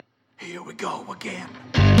Here we go again.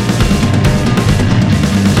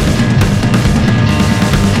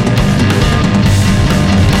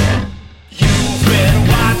 You've been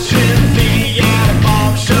watching the Adam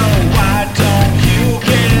Bomb Show. Why don't you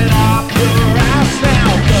get off your ass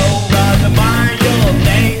now? Go run the mile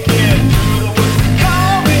naked through the woods.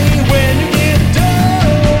 Call me when you get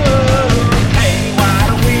done. Hey, why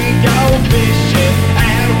don't we go fishing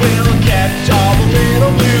and we'll catch all the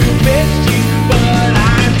little blue fishies? But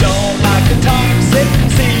I don't like the toxic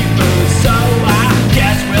seafood, so I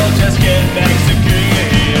guess we'll just get Mexican.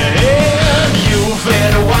 You've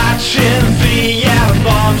been watching the Adam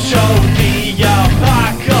Bomb Show. The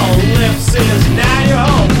apocalypse is now your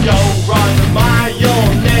home. Go run a mile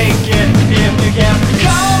naked if you can.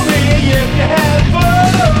 Call me if you have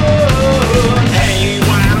fun. Hey,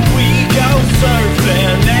 why don't we go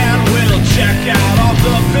surfing and we'll check out all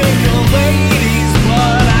the big ladies?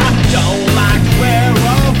 But I don't like to wear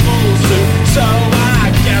a full suit, so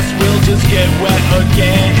I guess we'll just get wet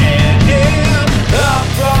again. Up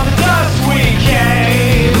from the dust we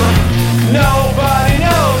came. Nobody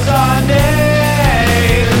knows our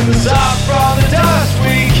names. Up from the dust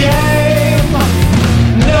we came.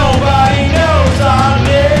 Nobody knows our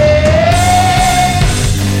names.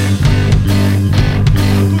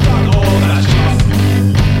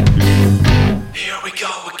 Here we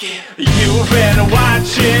go again. You've been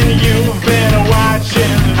watching.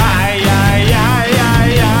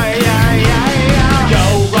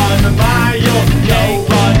 Go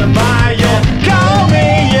run the mile. Call me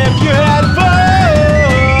if you had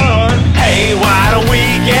fun. Hey, why don't we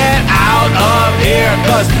get out of here?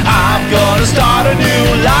 'Cause I'm gonna start a new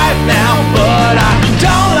life now. But I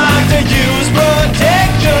don't like to use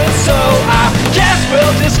protection, so I guess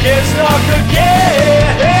we'll just get stuck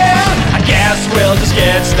again. I guess we'll just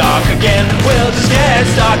get stuck again. We'll just get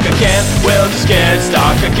stuck again. We'll just get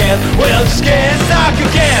stuck again. We'll just get stuck.